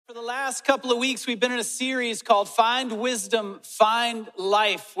the last couple of weeks, we've been in a series called Find Wisdom, Find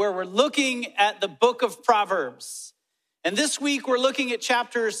Life, where we're looking at the book of Proverbs. And this week, we're looking at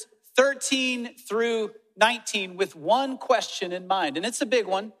chapters 13 through 19 with one question in mind. And it's a big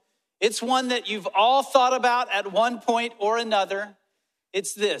one. It's one that you've all thought about at one point or another.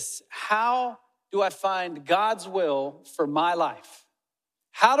 It's this: how do I find God's will for my life?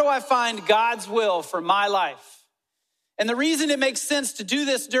 How do I find God's will for my life? And the reason it makes sense to do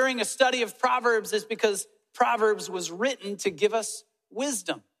this during a study of Proverbs is because Proverbs was written to give us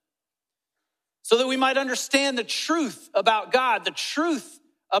wisdom, so that we might understand the truth about God, the truth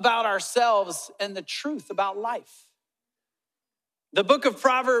about ourselves, and the truth about life. The book of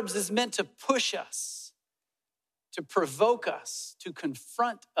Proverbs is meant to push us, to provoke us, to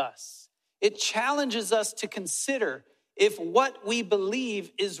confront us. It challenges us to consider if what we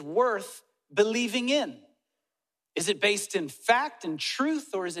believe is worth believing in. Is it based in fact and truth,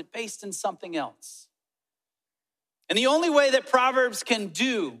 or is it based in something else? And the only way that Proverbs can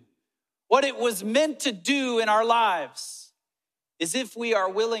do what it was meant to do in our lives is if we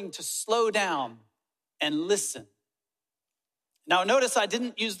are willing to slow down and listen. Now, notice I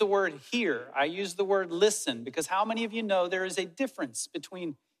didn't use the word hear. I used the word listen, because how many of you know there is a difference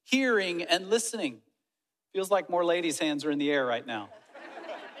between hearing and listening? Feels like more ladies' hands are in the air right now.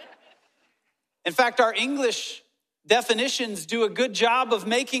 In fact, our English definitions do a good job of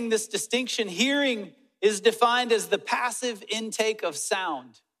making this distinction. Hearing is defined as the passive intake of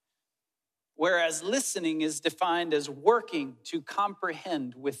sound, whereas listening is defined as working to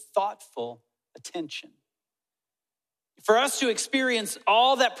comprehend with thoughtful attention. For us to experience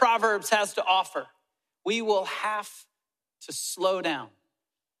all that Proverbs has to offer, we will have to slow down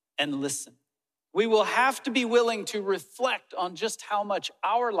and listen. We will have to be willing to reflect on just how much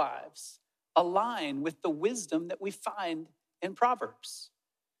our lives align with the wisdom that we find in Proverbs.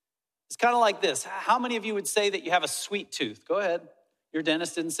 It's kind of like this. How many of you would say that you have a sweet tooth? Go ahead. Your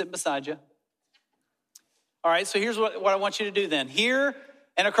dentist didn't sit beside you. All right, so here's what I want you to do then. Here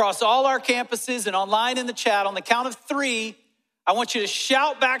and across all our campuses and online in the chat, on the count of 3, I want you to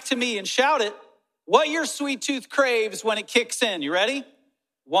shout back to me and shout it what your sweet tooth craves when it kicks in. You ready?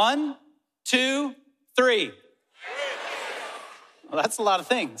 1, 2, 3. Well, that's a lot of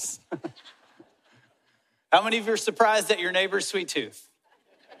things. How many of you are surprised at your neighbor's sweet tooth?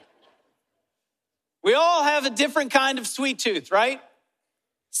 We all have a different kind of sweet tooth, right?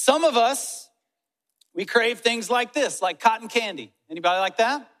 Some of us, we crave things like this, like cotton candy. Anybody like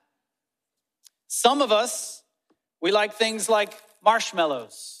that? Some of us, we like things like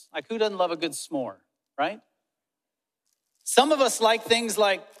marshmallows. Like, who doesn't love a good s'more, right? Some of us like things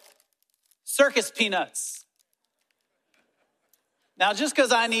like circus peanuts. Now, just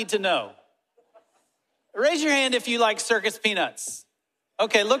because I need to know, raise your hand if you like circus peanuts.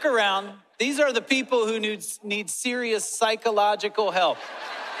 Okay, look around. These are the people who need serious psychological help,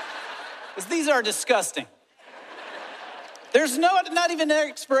 because these are disgusting. There's not even an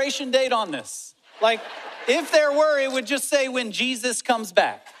expiration date on this. Like, if there were, it would just say when Jesus comes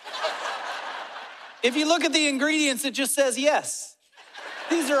back. If you look at the ingredients, it just says yes.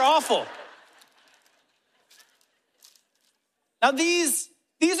 These are awful. Now, these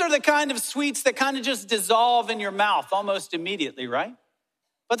are the kind of sweets that kind of just dissolve in your mouth almost immediately, right?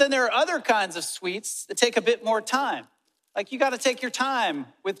 But then there are other kinds of sweets that take a bit more time. Like, you got to take your time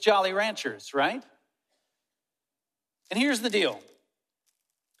with Jolly Ranchers, right? And here's the deal.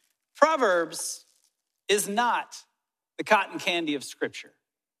 Proverbs is not the cotton candy of Scripture.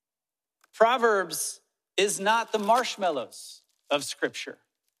 Proverbs is not the marshmallows of Scripture.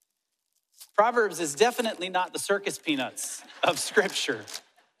 Proverbs is definitely not the circus peanuts of Scripture.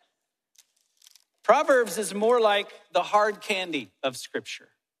 Proverbs is more like the hard candy of Scripture.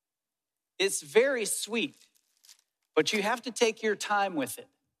 It's very sweet, but you have to take your time with it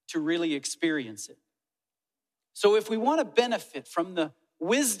to really experience it. So if we want to benefit from the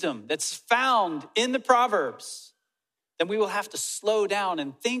wisdom that's found in the Proverbs, then we will have to slow down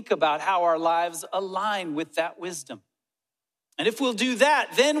and think about how our lives align with that wisdom. And if we'll do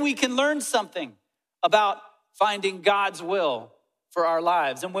that, then we can learn something about finding God's will for our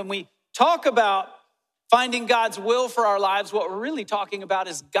lives. And when we talk about finding God's will for our lives, what we're really talking about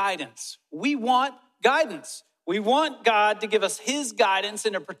is guidance. We want guidance. We want God to give us his guidance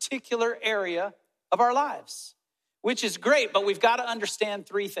in a particular area of our lives, which is great, but we've got to understand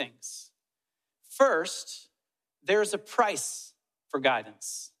 3 things. First, there's a price for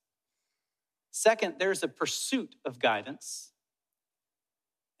guidance. Second, there's a pursuit of guidance.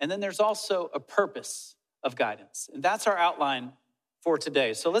 And then there's also a purpose of guidance. And that's our outline for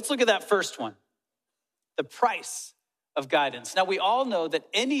today. So let's look at that first one, the price of guidance. Now, we all know that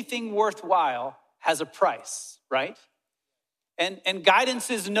anything worthwhile has a price, right? And guidance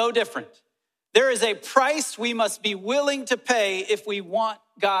is no different. There is a price we must be willing to pay if we want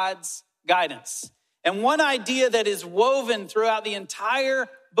God's guidance. And one idea that is woven throughout the entire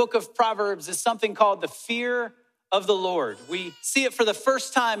book of Proverbs is something called the fear of the Lord. We see it for the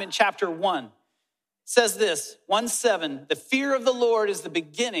first time in chapter 1. It says this, 1:7, the fear of the Lord is the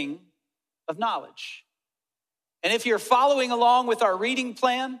beginning of knowledge. And if you're following along with our reading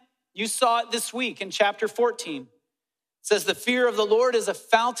plan, you saw it this week in chapter 14. It says the fear of the Lord is a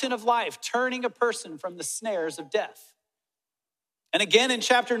fountain of life, turning a person from the snares of death. And again in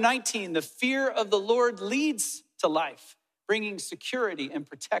chapter 19, the fear of the Lord leads to life, bringing security and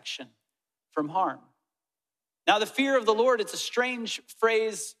protection from harm. Now, the fear of the Lord, it's a strange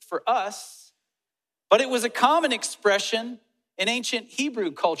phrase for us, but it was a common expression in ancient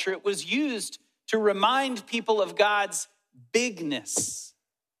Hebrew culture. It was used to remind people of God's bigness.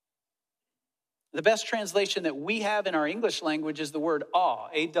 The best translation that we have in our English language is the word awe,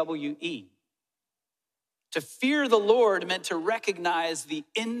 A-W-E. To fear the Lord meant to recognize the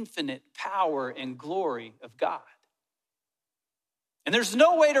infinite power and glory of God. And there's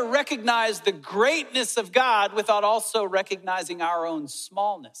no way to recognize the greatness of God without also recognizing our own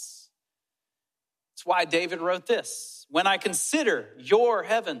smallness. That's why David wrote this. When I consider your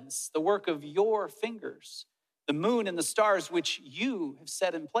heavens, the work of your fingers, the moon and the stars which you have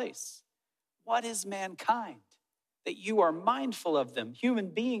set in place. What is mankind that you are mindful of them? Human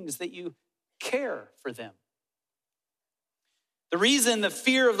beings that you care for them. The reason the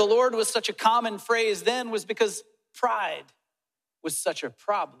fear of the Lord was such a common phrase then was because pride was such a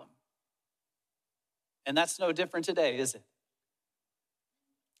problem. And that's no different today, is it?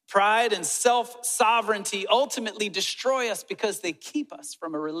 Pride and self-sovereignty ultimately destroy us because they keep us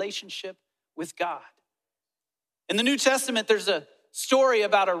from a relationship with God. In the New Testament, there's a story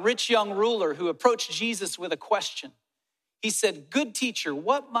about a rich young ruler who approached Jesus with a question. He said, "Good teacher,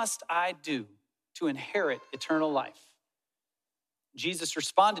 what must I do to inherit eternal life?" Jesus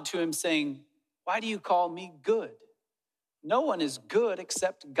responded to him saying, "Why do you call me good? No one is good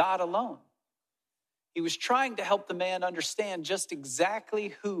except God alone." He was trying to help the man understand just exactly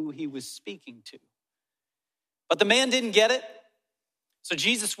who he was speaking to. But the man didn't get it. So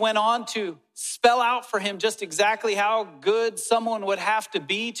Jesus went on to spell out for him just exactly how good someone would have to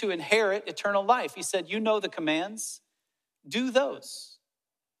be to inherit eternal life. He said, "You know the commands, do those."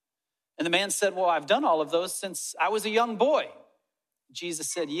 And the man said, "Well, I've done all of those since I was a young boy." Jesus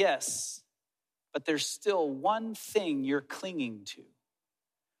said, "Yes, but there's still one thing you're clinging to.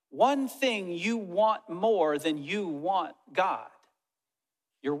 One thing you want more than you want God,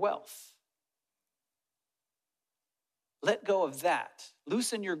 your wealth. Let go of that.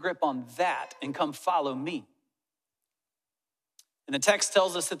 Loosen your grip on that and come follow me." And the text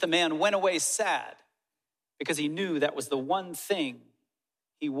tells us that the man went away sad because he knew that was the one thing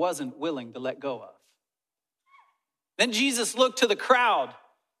he wasn't willing to let go of. Then Jesus looked to the crowd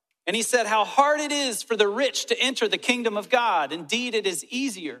and he said, "How hard it is for the rich to enter the kingdom of God. Indeed, it is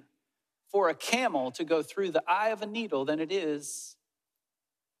easier for a camel to go through the eye of a needle than it is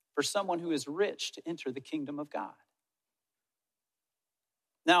for someone who is rich to enter the kingdom of God."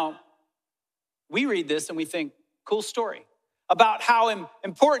 Now, we read this and we think, cool story about how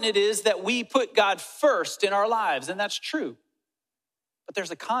important it is that we put God first in our lives, and that's true. But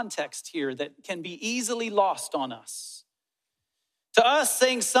there's a context here that can be easily lost on us. To us,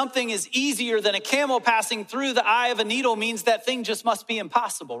 saying something is easier than a camel passing through the eye of a needle means that thing just must be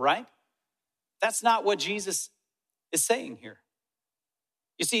impossible, right? That's not what Jesus is saying here.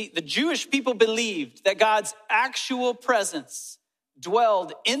 You see, the Jewish people believed that God's actual presence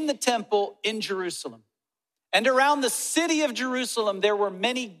dwelled in the temple in Jerusalem. And around the city of Jerusalem, there were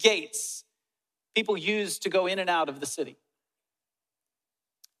many gates people used to go in and out of the city.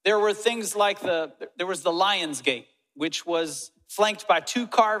 There were things like there was the Lion's Gate, which was flanked by 2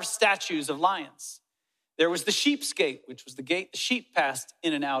 carved statues of lions. There was the Sheep's Gate, which was the gate the sheep passed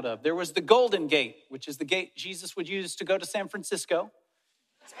in and out of. There was the Golden Gate, which is the gate Jesus would use to go to San Francisco.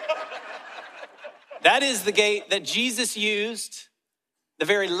 That is the gate that Jesus used the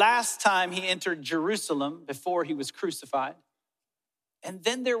very last time he entered Jerusalem before he was crucified. And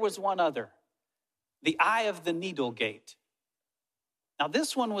then there was one other, the Eye of the Needle Gate. Now,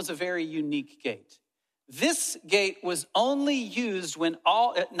 this one was a very unique gate. This gate was only used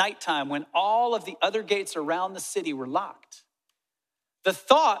at nighttime when all of the other gates around the city were locked. The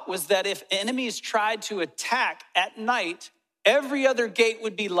thought was that if enemies tried to attack at night, every other gate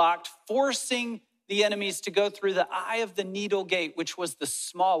would be locked, forcing the enemies to go through the Eye of the Needle Gate, which was the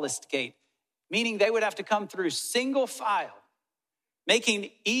smallest gate, meaning they would have to come through single file, making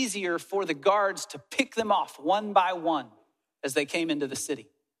it easier for the guards to pick them off one by one as they came into the city.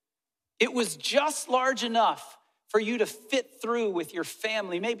 It was just large enough for you to fit through with your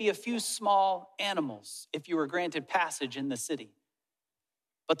family, maybe a few small animals if you were granted passage in the city.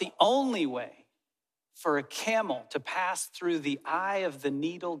 But the only way for a camel to pass through the eye of the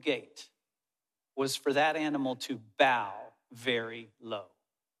needle gate was for that animal to bow very low,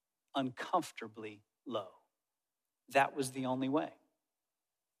 uncomfortably low. That was the only way.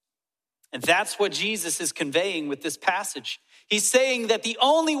 And that's what Jesus is conveying with this passage. He's saying that the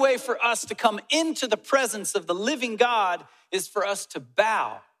only way for us to come into the presence of the living God is for us to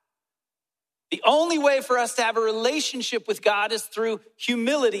bow. The only way for us to have a relationship with God is through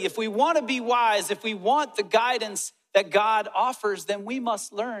humility. If we want to be wise, if we want the guidance that God offers, then we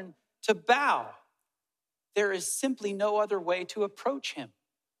must learn to bow. There is simply no other way to approach him.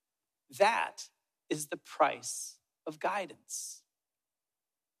 That is the price of guidance.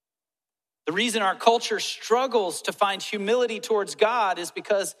 The reason our culture struggles to find humility towards God is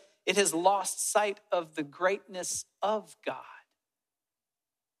because it has lost sight of the greatness of God.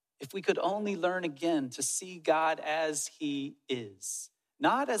 If we could only learn again to see God as he is,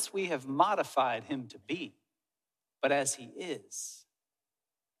 not as we have modified him to be, but as he is.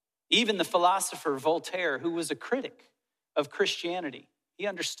 Even the philosopher Voltaire, who was a critic of Christianity, he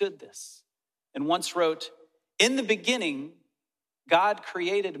understood this and once wrote, "In the beginning, God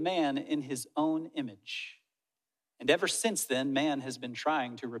created man in his own image. And ever since then, man has been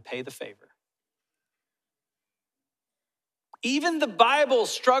trying to repay the favor." Even the Bible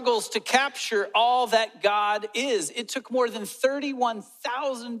struggles to capture all that God is. It took more than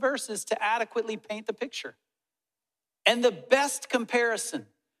 31,000 verses to adequately paint the picture. And the best comparison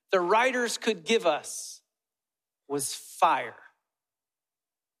the writers could give us was fire.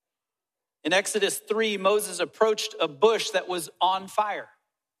 In Exodus 3, Moses approached a bush that was on fire.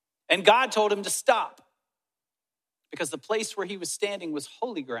 And God told him to stop because the place where he was standing was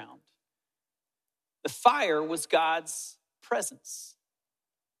holy ground. The fire was God's presence.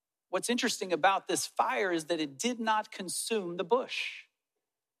 What's interesting about this fire is that it did not consume the bush.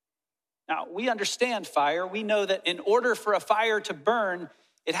 Now, we understand fire. We know that in order for a fire to burn,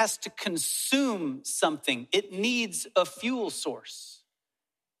 it has to consume something. It needs a fuel source.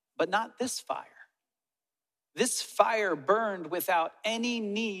 But not this fire. This fire burned without any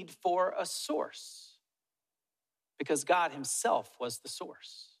need for a source because God himself was the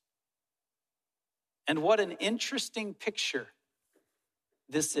source. And what an interesting picture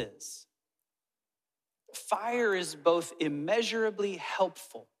this is. Fire is both immeasurably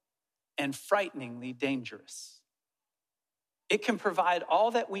helpful and frighteningly dangerous. It can provide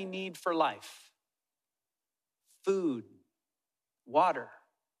all that we need for life: food, water,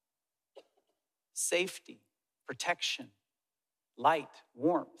 safety, protection, light,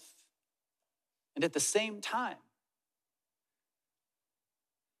 warmth. And at the same time,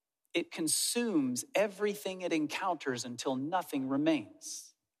 it consumes everything it encounters until nothing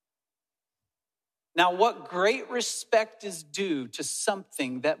remains. Now, what great respect is due to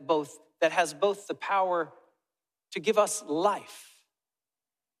something that has both the power to give us life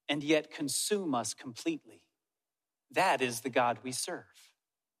and yet consume us completely. That is the God we serve.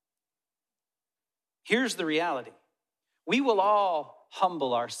 Here's the reality. We will all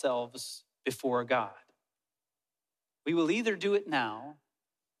humble ourselves before God. We will either do it now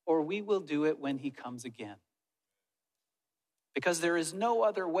or we will do it when he comes again. Because there is no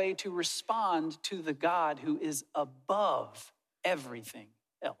other way to respond to the God who is above everything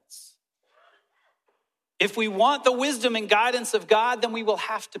else. If we want the wisdom and guidance of God, then we will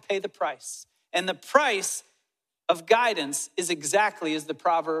have to pay the price. And the price of guidance is exactly as the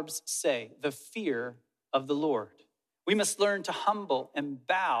Proverbs say, the fear of the Lord. We must learn to humble and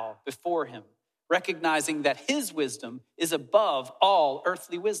bow before him, recognizing that his wisdom is above all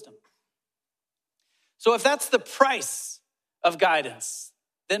earthly wisdom. So if that's the price of guidance,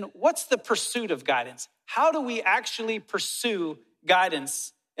 then what's the pursuit of guidance? How do we actually pursue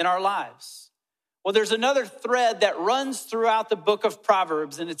guidance in our lives? Well, there's another thread that runs throughout the book of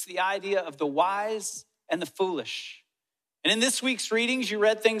Proverbs, and it's the idea of the wise and the foolish. And in this week's readings, you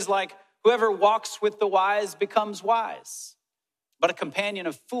read things like, whoever walks with the wise becomes wise, but a companion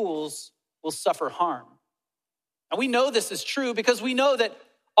of fools will suffer harm. And we know this is true because we know that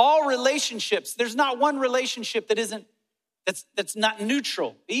all relationships, there's not one relationship that's not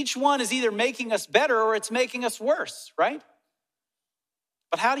neutral. Each one is either making us better or it's making us worse, right?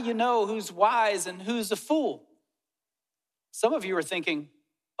 But how do you know who's wise and who's a fool? Some of you are thinking,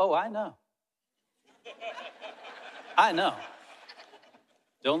 oh, I know. I know.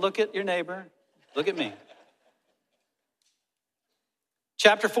 Don't look at your neighbor. Look at me.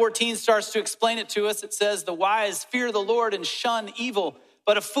 Chapter 14 starts to explain it to us. It says, the wise fear the Lord and shun evil,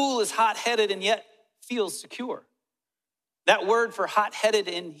 but a fool is hot-headed and yet feels secure. That word for hot-headed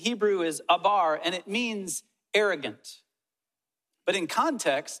in Hebrew is abar, and it means arrogant. But in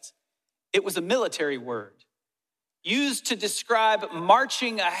context, it was a military word used to describe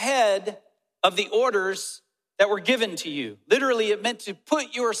marching ahead of the orders that were given to you. Literally, it meant to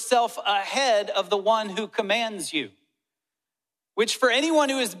put yourself ahead of the one who commands you. Which for anyone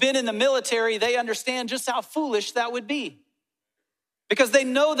who has been in the military, they understand just how foolish that would be. Because they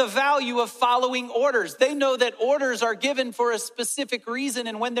know the value of following orders. They know that orders are given for a specific reason,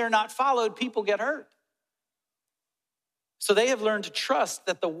 and when they're not followed, people get hurt. So they have learned to trust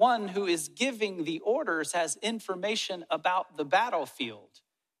that the one who is giving the orders has information about the battlefield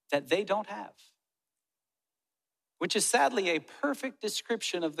that they don't have. Which is sadly a perfect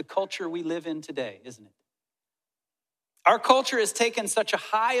description of the culture we live in today, isn't it? Our culture has taken such a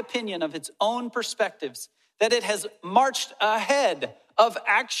high opinion of its own perspectives that it has marched ahead of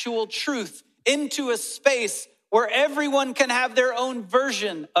actual truth into a space where everyone can have their own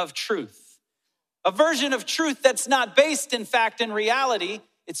version of truth. A version of truth that's not based in fact in reality,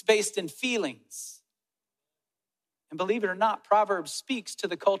 it's based in feelings. And believe it or not, Proverbs speaks to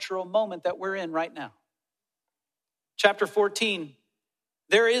the cultural moment that we're in right now. Chapter 14,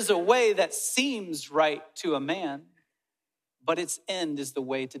 there is a way that seems right to a man, but its end is the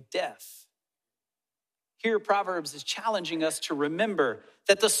way to death. Here, Proverbs is challenging us to remember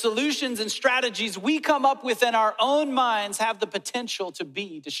that the solutions and strategies we come up with in our own minds have the potential to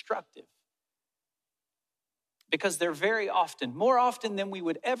be destructive. Because they're very often, more often than we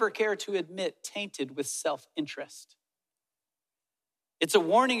would ever care to admit, tainted with self-interest. It's a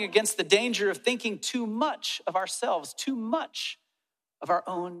warning against the danger of thinking too much of ourselves, too much of our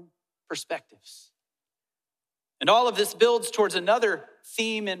own perspectives. And all of this builds towards another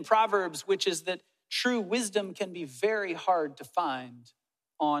theme in Proverbs, which is that true wisdom can be very hard to find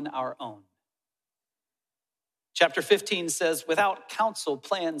on our own. Chapter 15 says, without counsel,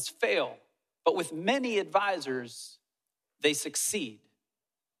 plans fail, but with many advisors, they succeed.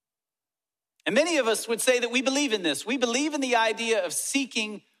 And many of us would say that we believe in this. We believe in the idea of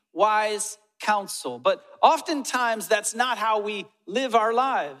seeking wise counsel, but oftentimes that's not how we live our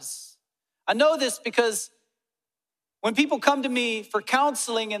lives. I know this because when people come to me for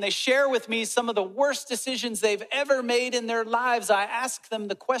counseling and they share with me some of the worst decisions they've ever made in their lives, I ask them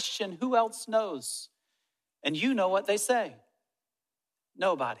the question, who else knows? And you know what they say.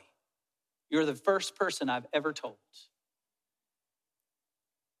 Nobody. You're the first person I've ever told.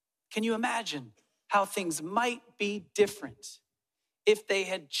 Can you imagine how things might be different if they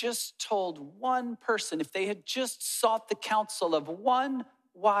had just told one person, if they had just sought the counsel of one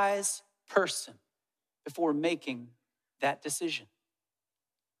wise person before making that decision?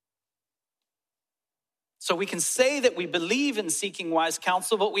 So we can say that we believe in seeking wise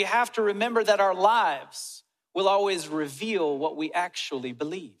counsel, but we have to remember that our lives will always reveal what we actually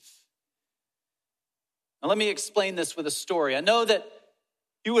believe. Now let me explain this with a story. I know that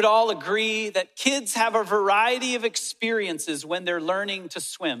you would all agree that kids have a variety of experiences when they're learning to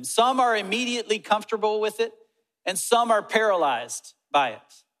swim. Some are immediately comfortable with it, and some are paralyzed by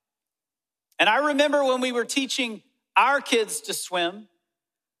it. And I remember when we were teaching our kids to swim,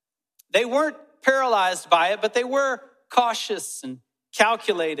 they weren't paralyzed by it, but they were cautious and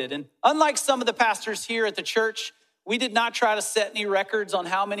calculated. And unlike some of the pastors here at the church, we did not try to set any records on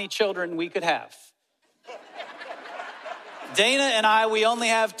how many children we could have. Dana and I, we only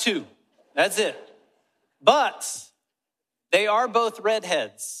have 2. That's it. But they are both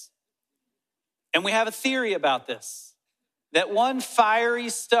redheads. And we have a theory about this, that one fiery,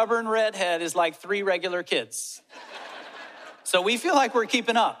 stubborn redhead is like 3 regular kids. So we feel like we're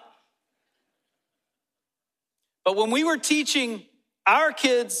keeping up. But when we were teaching our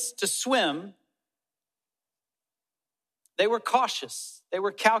kids to swim, they were cautious. They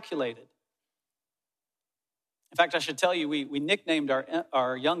were calculated. In fact, I should tell you, we nicknamed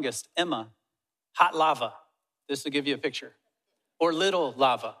our youngest, Emma, Hot Lava. This will give you a picture. Or Little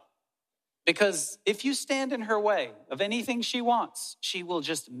Lava. Because if you stand in her way of anything she wants, she will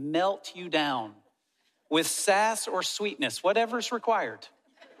just melt you down with sass or sweetness, whatever's required.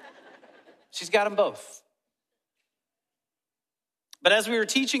 She's got them both. But as we were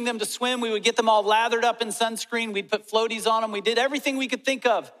teaching them to swim, we would get them all lathered up in sunscreen. We'd put floaties on them. We did everything we could think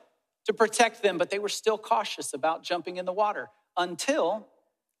of to protect them, but they were still cautious about jumping in the water until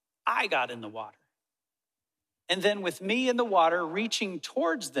I got in the water. And then with me in the water reaching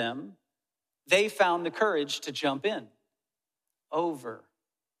towards them, they found the courage to jump in over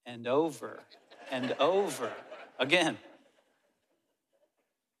and over and over again.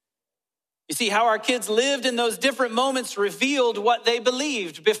 You see, how our kids lived in those different moments revealed what they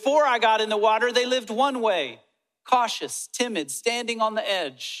believed. Before I got in the water, they lived one way, cautious, timid, standing on the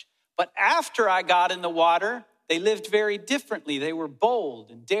edge. But after I got in the water, they lived very differently. They were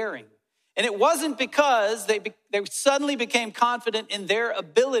bold and daring. And it wasn't because they suddenly became confident in their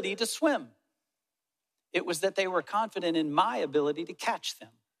ability to swim. It was that they were confident in my ability to catch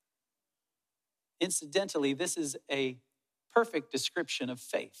them. Incidentally, this is a perfect description of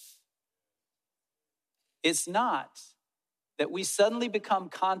faith. It's not that we suddenly become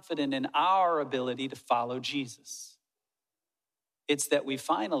confident in our ability to follow Jesus. It's that we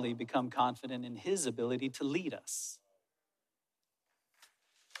finally become confident in his ability to lead us.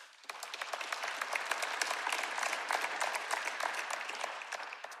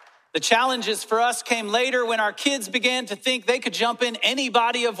 The challenges for us came later when our kids began to think they could jump in any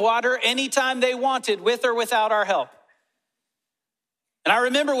body of water anytime they wanted, with or without our help. And I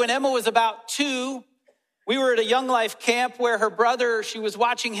remember when Emma was about 2, we were at a Young Life camp where her brother, she was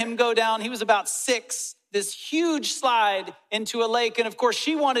watching him go down. He was about 6, this huge slide into a lake. And of course,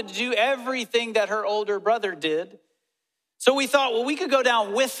 she wanted to do everything that her older brother did. So we thought, well, we could go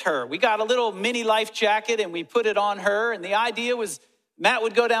down with her. We got a little mini life jacket and we put it on her. And the idea was Matt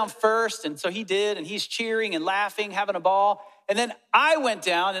would go down first. And so he did. And he's cheering and laughing, having a ball. And then I went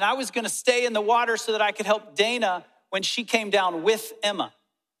down and I was going to stay in the water so that I could help Dana when she came down with Emma.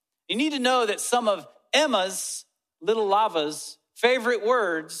 You need to know that some of Emma's, little Lava's, favorite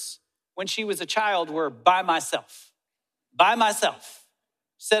words when she was a child were by myself. By myself.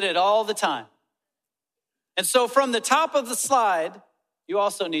 Said it all the time. And so from the top of the slide, you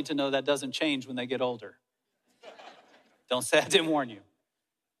also need to know that doesn't change when they get older. Don't say I didn't warn you.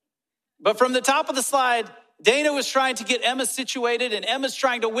 But from the top of the slide, Dana was trying to get Emma situated, and Emma's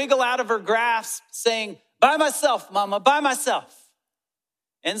trying to wiggle out of her grasp, saying, by myself, Mama, by myself.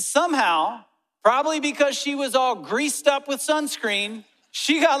 And somehow, probably because she was all greased up with sunscreen,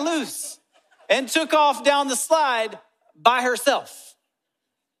 she got loose and took off down the slide by herself.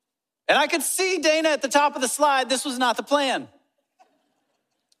 And I could see Dana at the top of the slide. This was not the plan.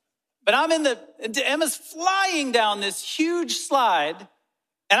 But Emma's flying down this huge slide,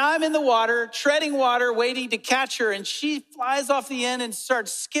 and I'm in the water, treading water, waiting to catch her, and she flies off the end and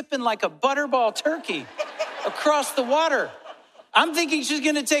starts skipping like a butterball turkey across the water. I'm thinking she's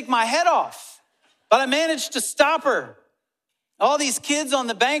gonna take my head off, but I managed to stop her. All these kids on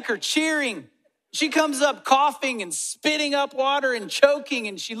the bank are cheering. She comes up coughing and spitting up water and choking,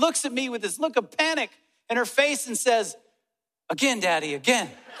 and she looks at me with this look of panic in her face and says, again, Daddy, again.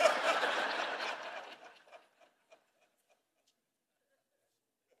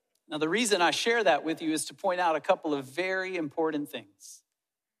 Now, the reason I share that with you is to point out a couple of very important things.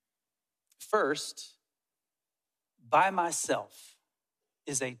 First, by myself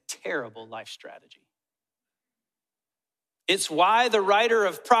is a terrible life strategy. It's why the writer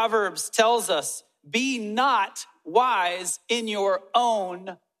of Proverbs tells us, be not wise in your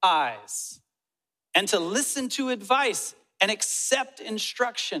own eyes, and to listen to advice and accept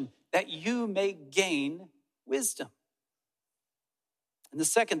instruction that you may gain wisdom. And the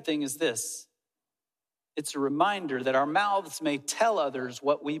second thing is this. It's a reminder that our mouths may tell others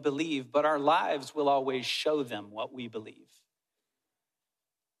what we believe, but our lives will always show them what we believe.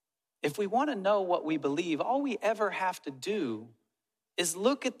 If we want to know what we believe, all we ever have to do is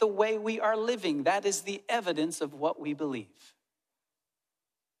look at the way we are living. That is the evidence of what we believe.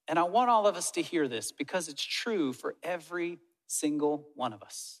 And I want all of us to hear this because it's true for every single one of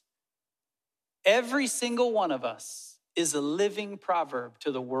us. Every single one of us is a living proverb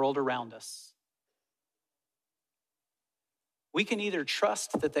to the world around us. We can either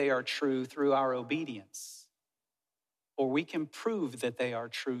trust that they are true through our obedience, or we can prove that they are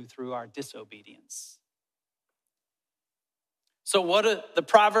true through our disobedience. So what do the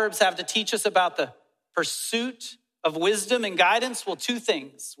Proverbs have to teach us about the pursuit of wisdom and guidance? Well, 2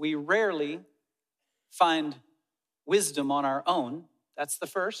 things. We rarely find wisdom on our own. That's the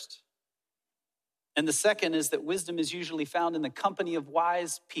first. And the second is that wisdom is usually found in the company of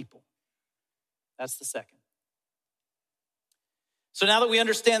wise people. That's the second. So now that we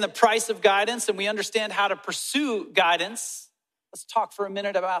understand the price of guidance and we understand how to pursue guidance, let's talk for a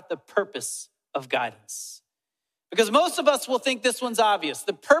minute about the purpose of guidance. Because most of us will think this one's obvious.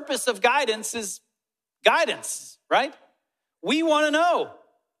 The purpose of guidance is guidance, right? We want to know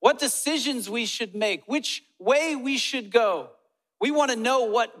what decisions we should make, which way we should go. We want to know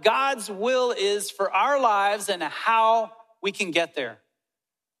what God's will is for our lives and how we can get there.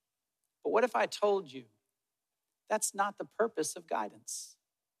 But what if I told you that's not the purpose of guidance?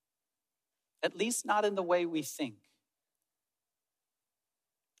 at least not in the way we think.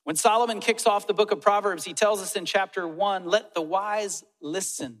 When Solomon kicks off the book of Proverbs, he tells us in chapter 1, let the wise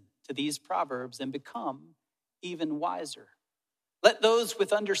listen to these proverbs and become even wiser. Let those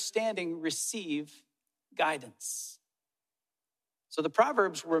with understanding receive guidance. So the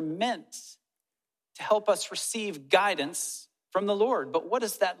Proverbs were meant to help us receive guidance from the Lord. But what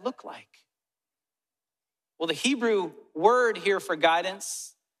does that look like? Well, the Hebrew word here for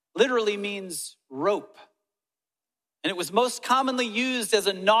guidance literally means rope. And it was most commonly used as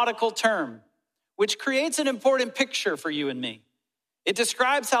a nautical term, which creates an important picture for you and me. It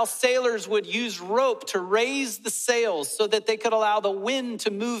describes how sailors would use rope to raise the sails so that they could allow the wind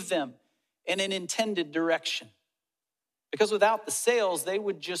to move them in an intended direction. Because without the sails, they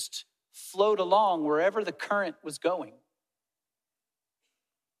would just float along wherever the current was going.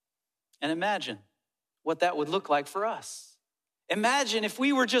 And imagine what that would look like for us. Imagine if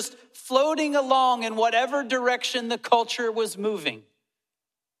we were just floating along in whatever direction the culture was moving.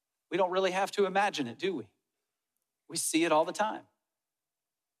 We don't really have to imagine it, do we? We see it all the time.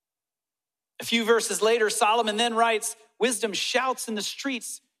 A few verses later, Solomon then writes, wisdom shouts in the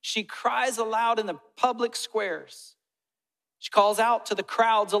streets. She cries aloud in the public squares. She calls out to the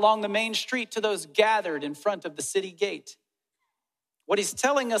crowds along the main street, to those gathered in front of the city gate. What he's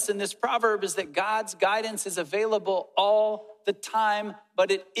telling us in this proverb is that God's guidance is available all the time,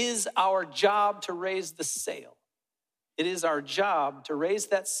 but it is our job to raise the sail. It is our job to raise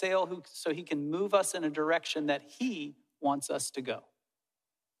that sail so he can move us in a direction that he wants us to go.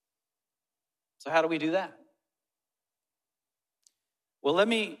 So how do we do that? Well, let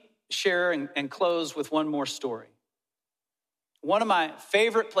me share and close with one more story. One of my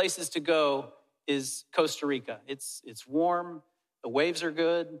favorite places to go is Costa Rica. It's warm, the waves are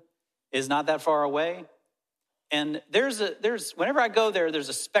good, it's not that far away. And whenever I go there, there's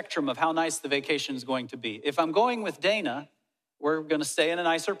a spectrum of how nice the vacation is going to be. If I'm going with Dana, we're going to stay in a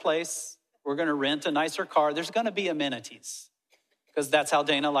nicer place. We're going to rent a nicer car. There's going to be amenities because that's how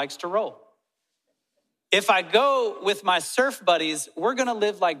Dana likes to roll. If I go with my surf buddies, we're going to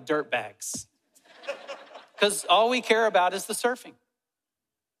live like dirtbags because all we care about is the surfing.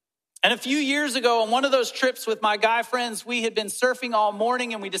 And a few years ago, on one of those trips with my guy friends, we had been surfing all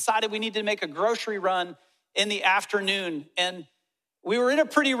morning and we decided we needed to make a grocery run in the afternoon. And we were in a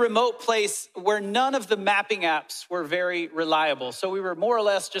pretty remote place where none of the mapping apps were very reliable. So we were more or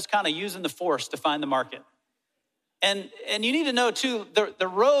less just kind of using the force to find the market. And you need to know too, the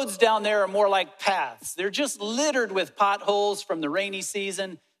roads down there are more like paths. They're just littered with potholes from the rainy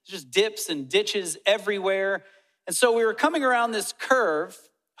season, just dips and ditches everywhere. And so we were coming around this curve,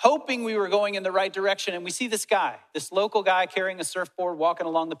 hoping we were going in the right direction. And we see this guy, this local guy carrying a surfboard, walking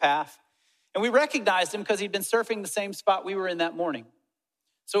along the path. And we recognized him because he'd been surfing the same spot we were in that morning.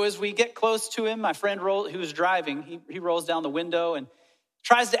 So as we get close to him, my friend who was driving, he rolls down the window and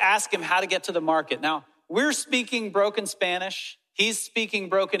tries to ask him how to get to the market. Now, we're speaking broken Spanish. He's speaking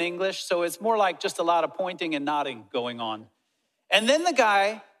broken English. So it's more like just a lot of pointing and nodding going on. And then the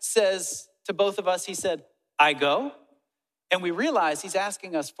guy says to both of us, he said, I go. And we realize he's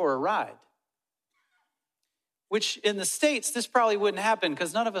asking us for a ride. Which in the States, this probably wouldn't happen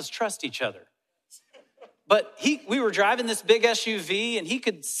because none of us trust each other. But we were driving this big SUV and he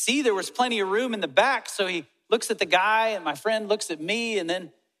could see there was plenty of room in the back. So he looks at the guy and my friend looks at me and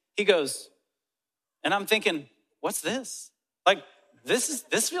then he goes, and I'm thinking, what's this? Like,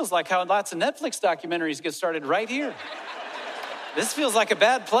 this feels like how lots of Netflix documentaries get started right here. This feels like a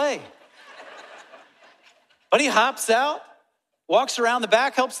bad play. But he hops out, walks around the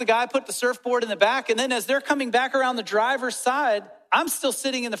back, helps the guy put the surfboard in the back. And then as they're coming back around the driver's side, I'm still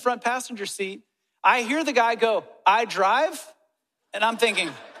sitting in the front passenger seat. I hear the guy go, I drive? And I'm thinking,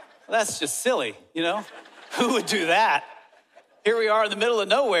 well, that's just silly, you know? Who would do that? Here we are in the middle of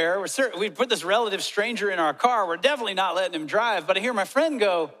nowhere. We put this relative stranger in our car. We're definitely not letting him drive. But I hear my friend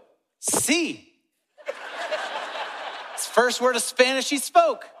go, sí. It's the first word of Spanish he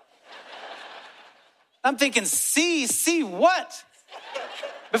spoke. I'm thinking, see what?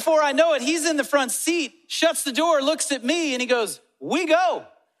 Before I know it, he's in the front seat, shuts the door, looks at me, and he goes, we go.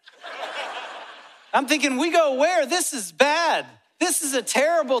 I'm thinking, we go where? This is bad. This is a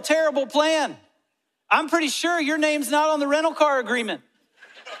terrible, terrible plan. I'm pretty sure your name's not on the rental car agreement.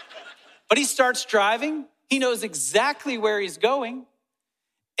 But he starts driving. He knows exactly where he's going.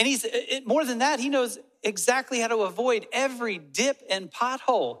 And more than that, he knows exactly how to avoid every dip and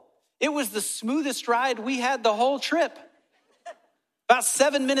pothole. It was the smoothest ride we had the whole trip. About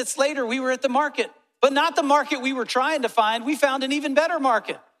 7 minutes later, we were at the market, but not the market we were trying to find. We found an even better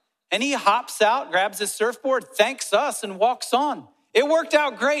market. And he hops out, grabs his surfboard, thanks us, and walks on. It worked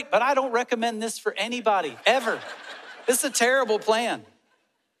out great, but I don't recommend this for anybody, ever. This is a terrible plan.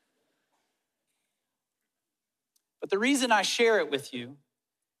 But the reason I share it with you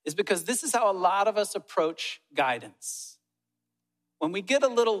is because this is how a lot of us approach guidance. When we get a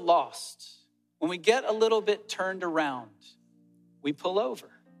little lost, when we get a little bit turned around, we pull over.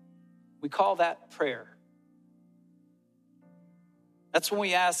 We call that prayer. That's when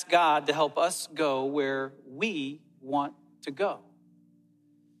we ask God to help us go where we want to go.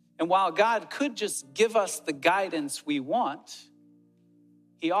 And while God could just give us the guidance we want,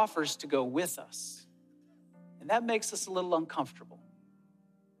 he offers to go with us. And that makes us a little uncomfortable.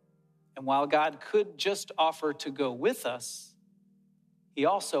 And while God could just offer to go with us, he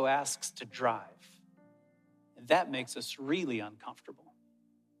also asks to drive. And that makes us really uncomfortable.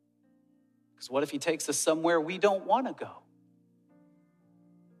 Because what if he takes us somewhere we don't want to go?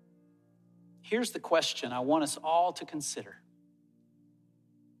 Here's the question I want us all to consider.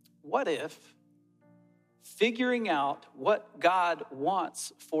 What if figuring out what God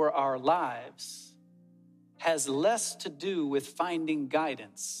wants for our lives has less to do with finding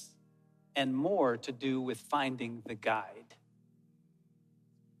guidance and more to do with finding the guide?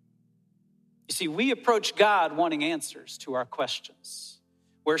 You see, we approach God wanting answers to our questions.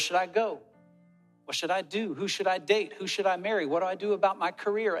 Where should I go? What should I do? Who should I date? Who should I marry? What do I do about my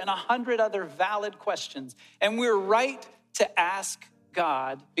career? And 100 other valid questions. And we're right to ask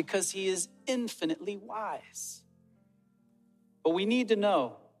God because he is infinitely wise. But we need to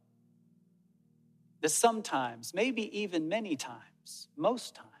know that sometimes, maybe even many times,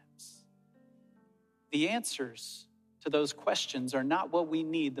 most times, the answers to those questions are not what we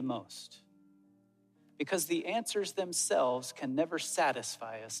need the most. Because the answers themselves can never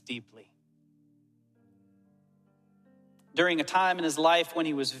satisfy us deeply. During a time in his life when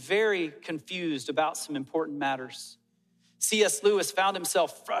he was very confused about some important matters, C.S. Lewis found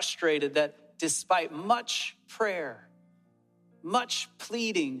himself frustrated that despite much prayer, much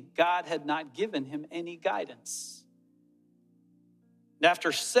pleading, God had not given him any guidance. And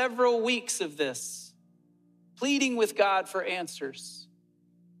after several weeks of this, pleading with God for answers,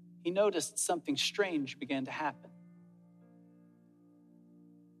 he noticed something strange began to happen.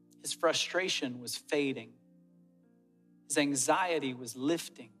 His frustration was fading. His anxiety was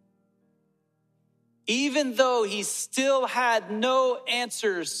lifting. Even though he still had no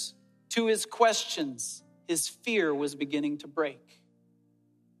answers to his questions, his fear was beginning to break.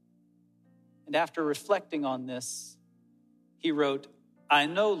 And after reflecting on this, he wrote, "I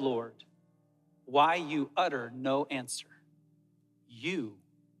know, Lord, why you utter no answer. You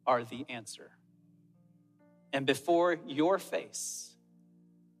are the answer. And before your face,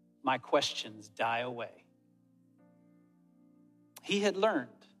 my questions die away." He had learned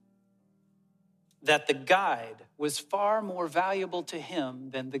that the guide was far more valuable to him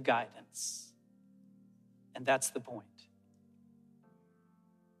than the guidance. And that's the point.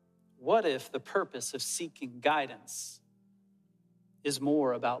 What if the purpose of seeking guidance is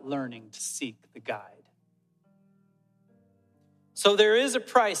more about learning to seek the guide? So there is a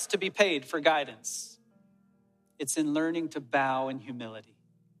price to be paid for guidance. It's in learning to bow in humility.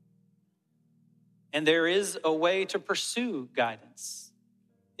 And there is a way to pursue guidance.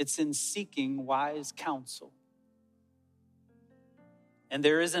 It's in seeking wise counsel. And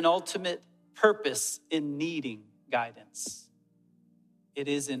there is an ultimate purpose in needing guidance. It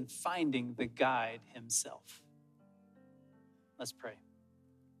is in finding the guide himself. Let's pray.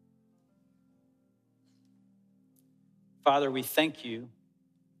 Father, we thank you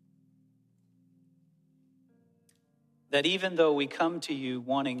that even though we come to you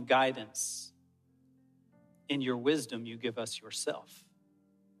wanting guidance, in your wisdom, you give us yourself.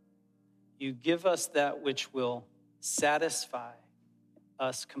 You give us that which will satisfy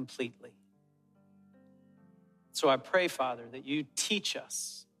us completely. So I pray, Father, that you teach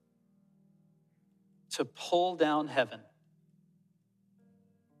us to pull down heaven,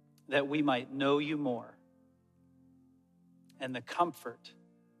 that we might know you more, and the comfort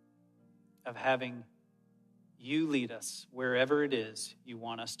of having you lead us wherever it is you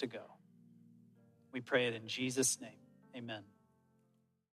want us to go. We pray it in Jesus' name. Amen.